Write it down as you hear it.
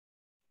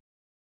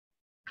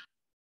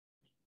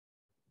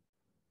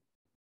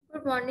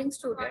Good morning,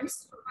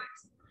 students.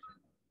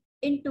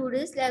 In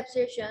today's lab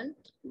session,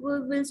 we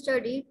will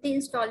study the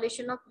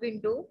installation of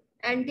Windows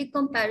and the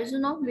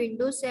comparison of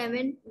Windows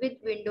 7 with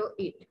Windows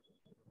 8.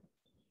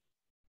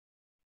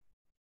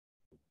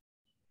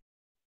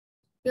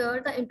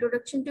 Here, the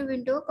introduction to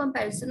Windows,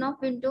 comparison of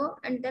Windows,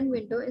 and then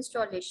Windows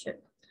installation.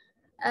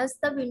 As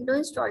the Windows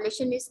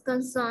installation is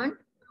concerned,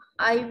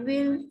 I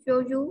will show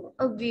you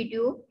a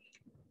video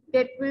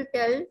that will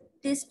tell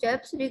the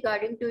steps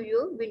regarding to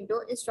your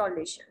Windows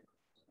installation.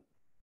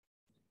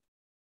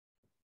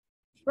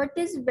 What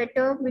is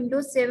better,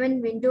 Windows 7,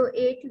 Windows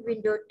 8,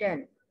 Windows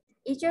 10?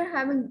 Each are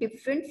having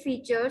different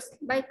features.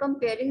 By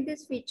comparing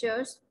these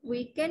features,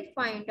 we can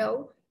find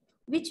out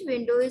which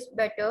window is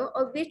better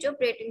or which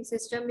operating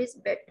system is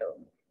better.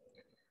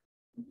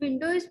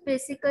 Windows is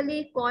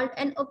basically called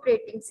an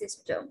operating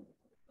system.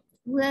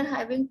 We are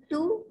having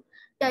two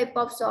type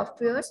of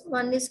softwares.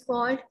 One is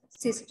called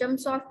system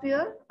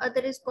software,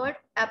 other is called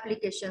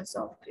application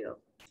software.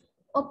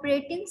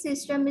 Operating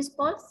system is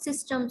called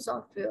system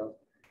software.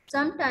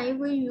 Sometimes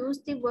we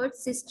use the word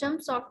system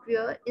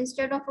software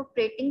instead of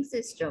operating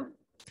system.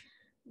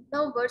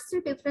 Now, what's the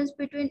difference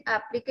between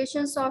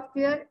application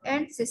software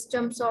and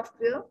system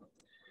software?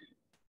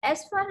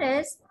 As far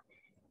as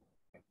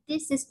the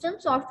system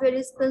software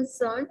is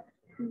concerned,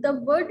 the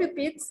word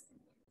depicts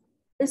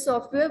a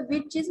software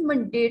which is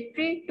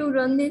mandatory to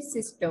run the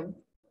system.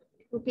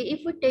 Okay, if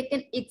we take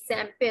an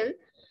example,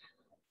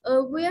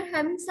 we are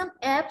having some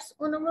apps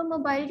on our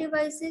mobile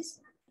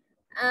devices.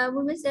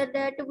 We may say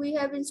that we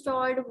have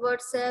installed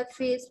WhatsApp,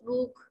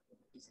 Facebook,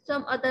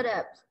 some other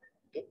apps.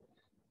 Okay.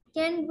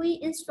 Can we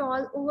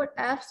install our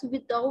apps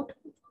without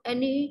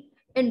any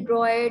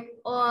Android,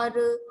 or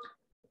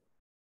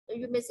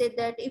you may say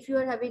that if you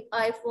are having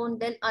iPhone,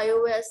 then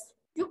iOS,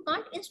 you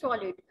can't install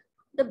it.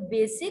 The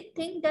basic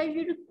thing that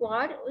you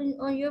require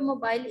on your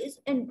mobile is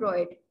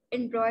Android.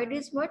 Android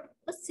is what?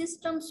 A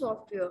system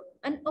software,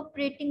 an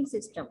operating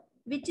system,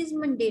 which is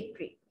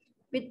mandatory.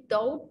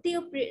 Without the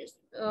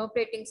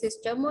operating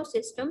system or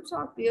system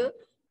software,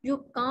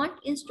 you can't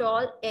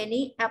install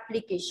any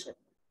application.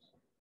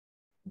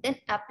 Then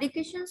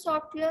application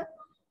software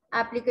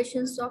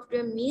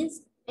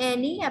means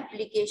any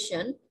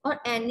application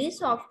or any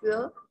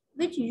software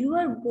which you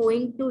are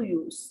going to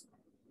use.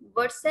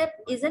 WhatsApp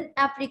is an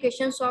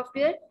application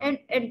software and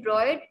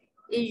Android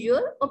is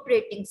your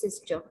operating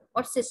system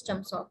or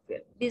system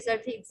software. These are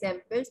the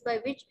examples by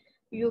which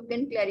you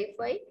can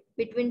clarify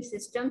between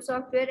system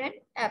software and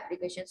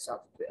application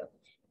software.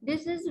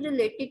 This is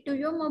related to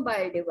your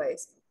mobile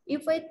device.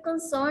 If I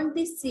concern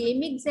the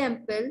same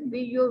example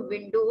with your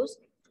Windows,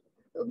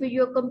 with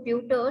your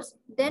computers,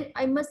 then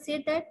I must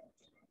say that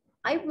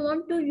I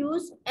want to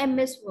use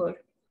MS Word,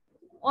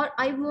 or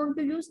I want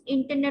to use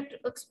Internet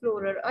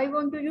Explorer, I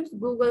want to use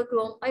Google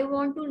Chrome, I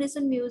want to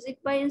listen music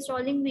by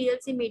installing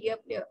VLC media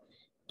player.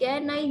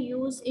 Can I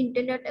use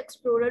Internet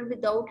Explorer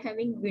without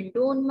having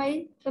window on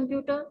my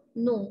computer?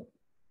 No.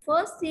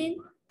 First thing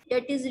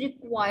that is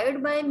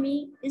required by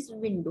me is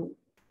window.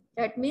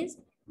 That means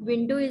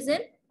window is an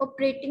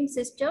operating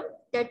system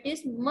that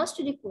is must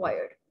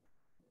required.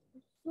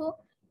 So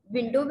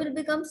window will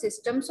become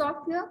system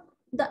software.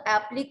 The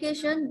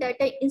application that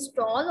I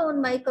install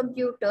on my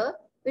computer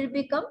will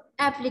become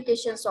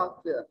application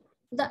software.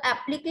 The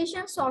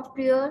application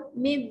software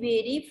may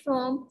vary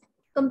from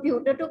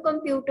computer to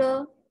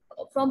computer,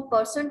 from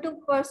person to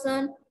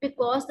person,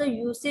 because the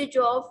usage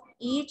of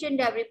each and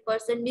every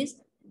person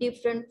is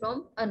different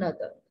from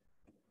another.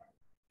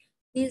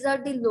 These are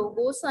the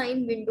logo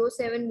sign: Windows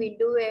 7,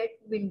 Windows 8,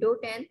 Windows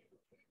 10.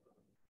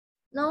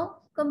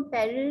 Now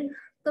comparing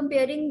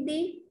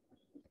the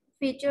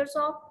features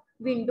of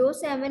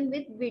Windows 7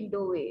 with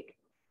Windows 8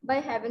 by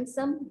having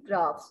some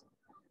graphs.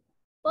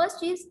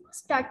 First is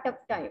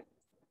startup time.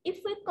 If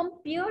we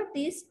compare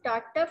the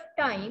startup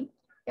time,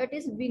 that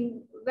is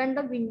when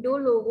the window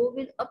logo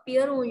will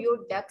appear on your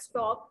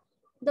desktop,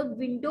 the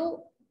Windows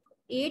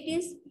 8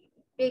 is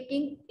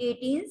taking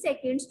 18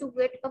 seconds to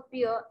get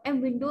appear,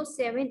 and Windows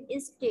 7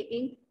 is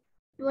taking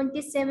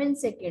 27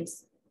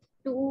 seconds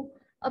to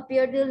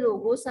appear the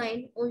logo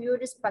sign on your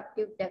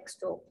respective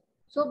desktop.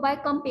 So by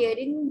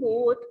comparing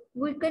both,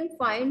 we can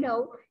find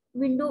out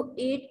Windows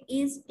 8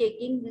 is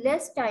taking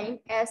less time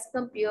as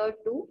compared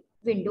to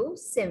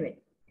Windows 7.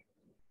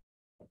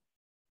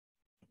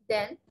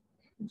 Then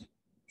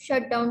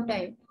shutdown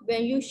time.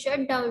 When you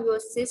shut down your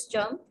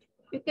system,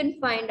 you can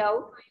find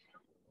out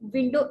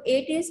Windows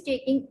 8 is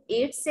taking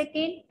 8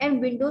 seconds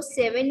and Windows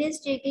 7 is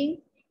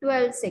taking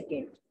 12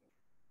 seconds.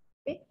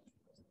 Okay.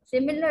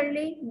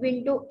 Similarly,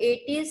 Windows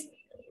 8 is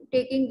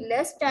taking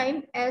less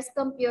time as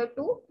compared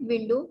to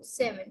Windows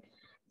 7.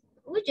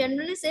 We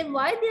generally say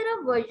why there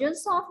are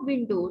versions of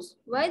Windows,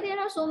 why there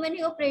are so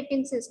many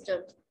operating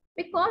systems,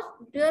 because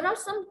there are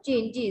some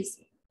changes.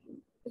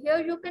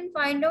 Here you can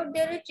find out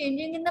there is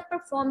changing in the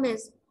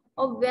performance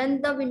of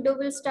when the window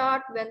will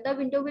start, when the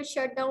window will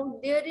shut down.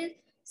 There is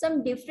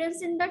some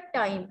difference in the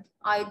time,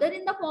 either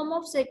in the form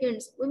of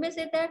seconds. We may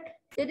say that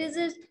there is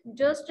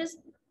just a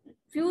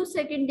few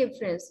second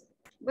difference.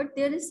 but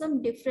there is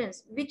some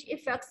difference which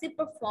affects the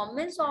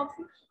performance of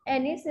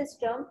any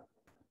system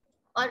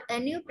or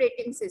any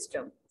operating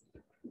system.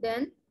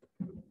 Then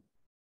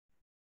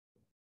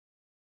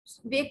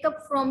wake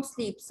up from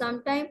sleep.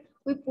 Sometimes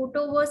we put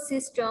our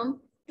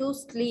system to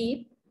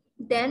sleep.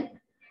 Then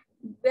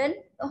when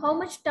how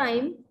much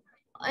time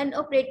an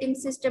operating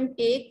system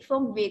take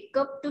from wake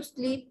up to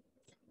sleep?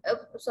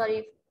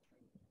 Sorry,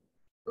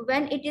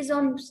 when it is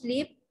on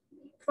sleep,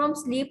 from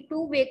sleep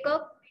to wake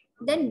up,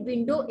 then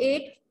window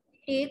 8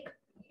 take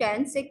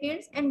 10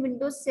 seconds and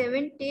window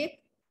 7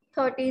 take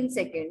 13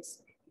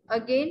 seconds.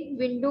 Again,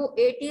 window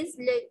 8 is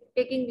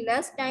taking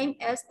less time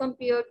as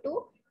compared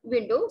to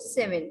window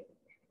 7.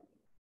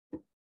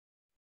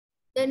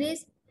 Then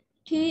is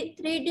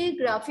 3D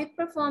graphic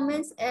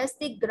performance. As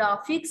the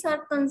graphics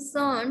are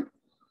concerned,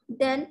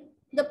 then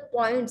the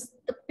points,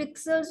 the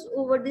pixels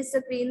over the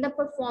screen, the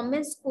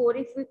performance score,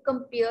 if we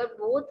compare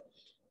both,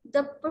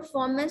 the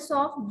performance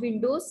of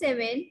Windows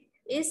 7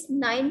 is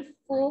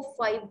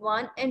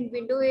 9451 and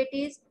Windows 8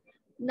 is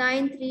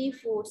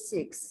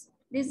 9346.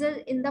 These are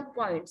in the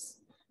points.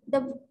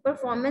 The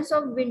performance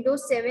of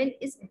Windows 7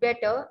 is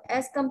better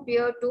as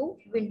compared to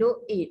Windows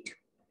 8.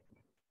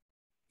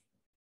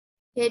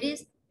 Here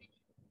is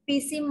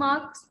PC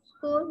mark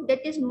score,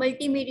 that is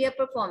multimedia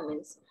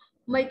performance.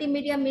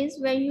 Multimedia means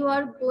when you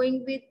are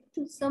going with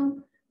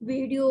some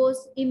videos,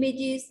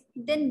 images,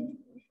 then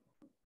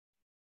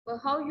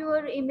how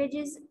your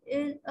images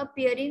is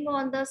appearing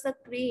on the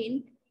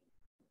screen,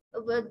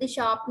 the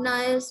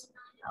sharpness,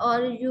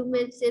 or you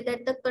may say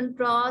that the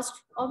contrast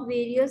of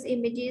various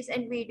images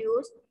and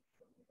videos,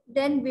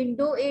 then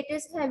Windows 8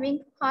 is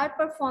having high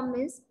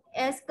performance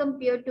as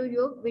compared to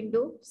your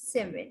Windows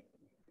 7.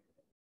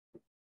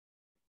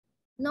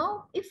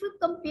 Now, if we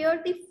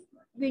compare the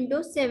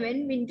Windows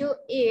 7, Windows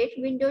 8,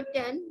 Windows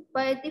 10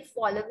 by the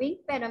following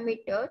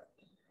parameter,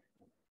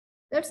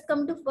 let's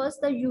come to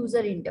first the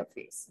user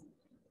interface.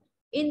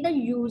 In the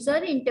user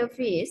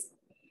interface,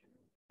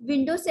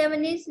 Windows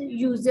 7 is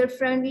user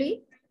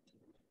friendly,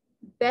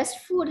 best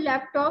for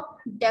laptop,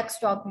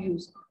 desktop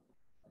use.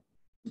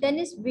 Then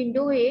is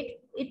Windows 8.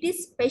 It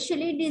is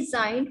specially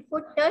designed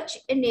for touch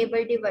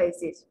enabled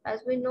devices.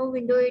 As we know,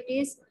 Windows 8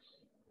 is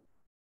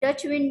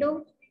touch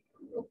window.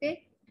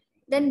 Okay.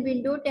 Then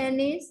Windows 10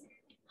 is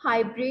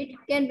hybrid,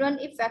 can run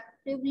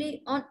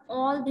effectively on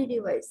all the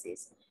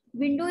devices.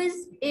 Windows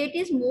 8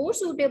 is more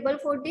suitable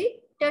for the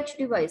touch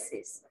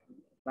devices.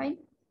 Fine.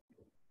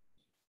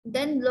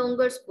 Then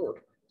longer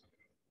support.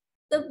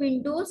 The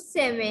Windows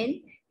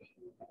 7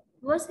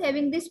 was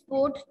having this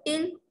port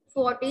till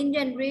 14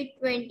 January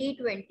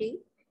 2020.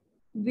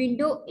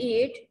 Windows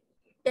 8,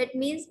 that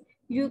means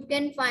you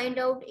can find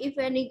out if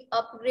any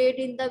upgrade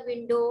in the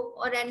window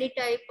or any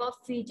type of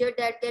feature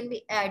that can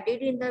be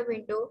added in the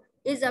window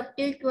is up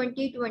till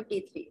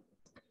 2023.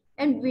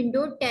 And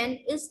Windows 10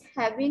 is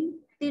having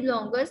the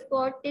longest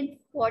port till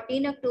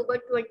 14 October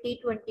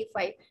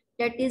 2025.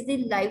 That is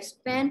the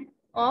lifespan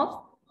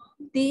of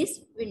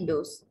these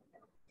windows.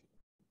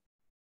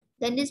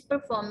 Then is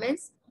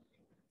performance.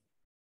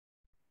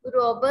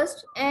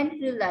 Robust and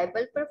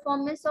reliable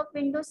performance of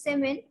Windows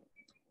 7.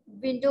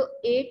 Windows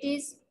 8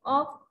 is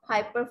of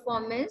high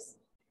performance.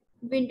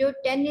 Windows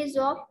 10 is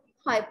of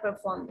high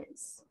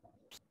performance.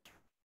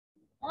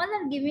 All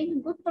are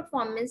giving good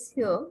performance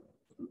here.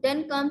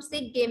 Then comes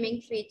the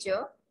gaming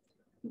feature.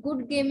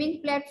 Good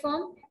gaming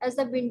platform as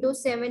the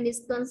Windows 7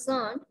 is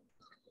concerned.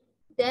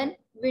 Then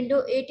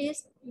Windows 8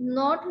 is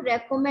not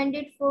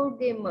recommended for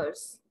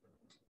gamers.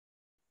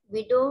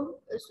 Windows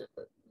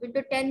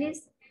 10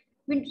 is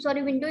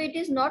Windows 8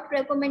 is not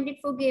recommended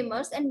for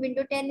gamers, and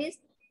Windows 10 is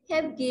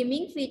have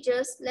gaming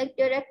features like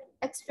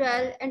DirectX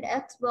 12 and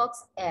Xbox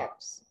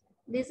apps.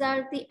 These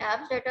are the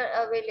apps that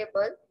are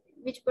available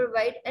which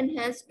provide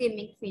enhanced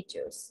gaming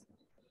features.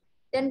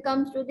 Then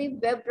comes to the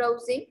web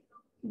browsing.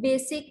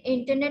 Basic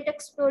internet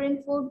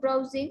exploring for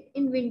browsing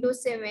in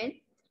Windows 7.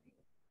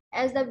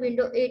 As the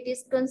Windows 8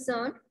 is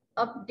concerned,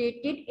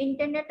 updated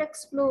Internet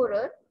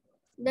Explorer.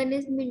 Then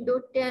is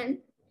Windows 10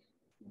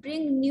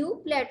 bring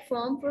new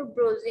platform for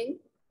browsing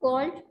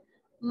called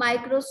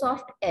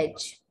Microsoft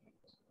Edge.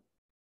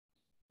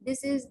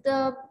 This is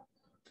the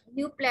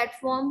new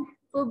platform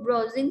for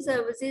browsing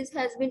services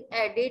has been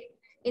added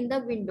in the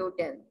Windows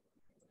 10.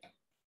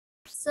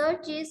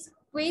 Search is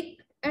quick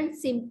and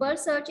simple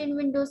search in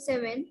Windows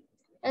 7.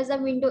 As the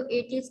Windows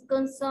 8 is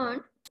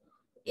concerned,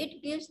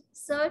 it gives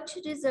search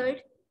result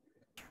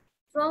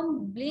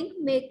from blink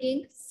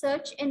making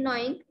search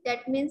annoying.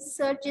 That means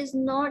search is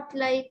not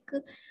like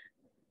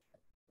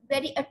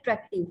very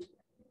attractive.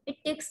 It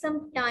takes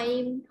some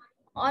time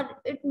or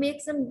it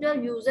makes the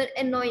user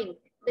annoying.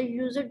 The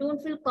user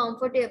don't feel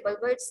comfortable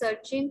by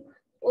searching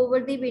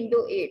over the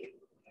Windows 8.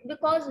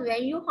 Because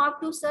when you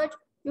have to search,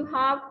 you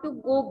have to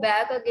go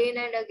back again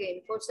and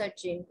again for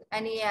searching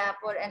any app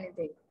or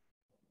anything.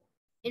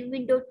 In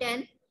Windows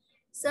 10,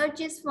 search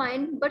is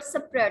fine but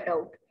spread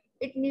out.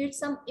 It needs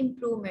some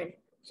improvement.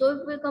 So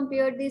if we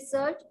compare the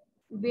search,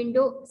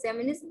 Windows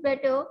 7 is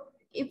better.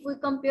 If we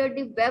compare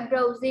the web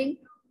browsing,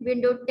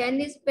 Windows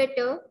 10 is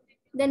better.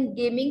 Then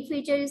gaming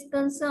feature is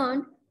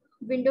concerned,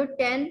 Windows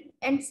 10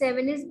 and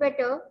 7 is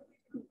better.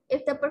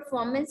 If the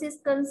performance is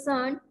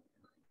concerned,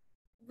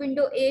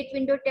 Windows 8,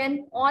 Windows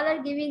 10, all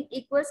are giving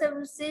equal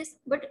services,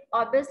 but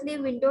obviously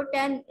Windows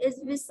 10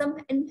 is with some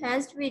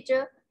enhanced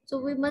feature. So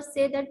we must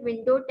say that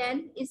Windows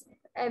 10 is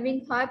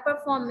having high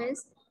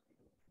performance,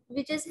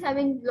 which is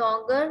having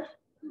longer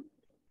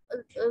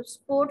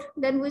support.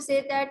 Then we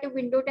say that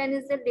Windows 10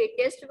 is the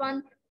latest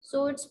one.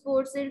 So it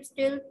supports it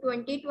till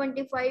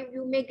 2025.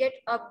 You may get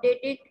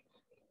updates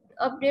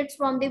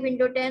from the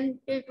Windows 10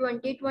 till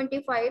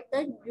 2025.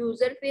 The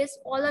user face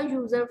all are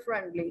user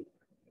friendly.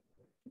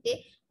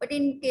 Okay, but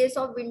in case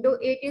of Windows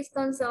 8 is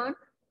concerned,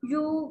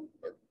 you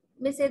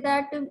may say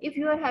that if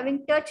you are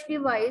having touch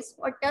device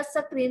or touch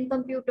screen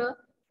computer,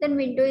 then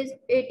Windows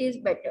 8 is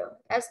better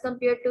as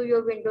compared to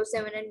your Windows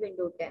 7 and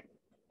Windows 10.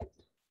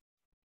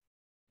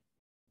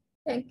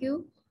 Thank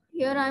you.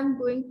 Here I am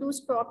going to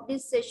stop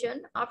this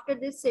session. After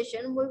this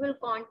session, we will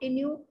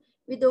continue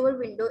with our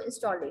window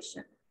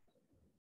installation.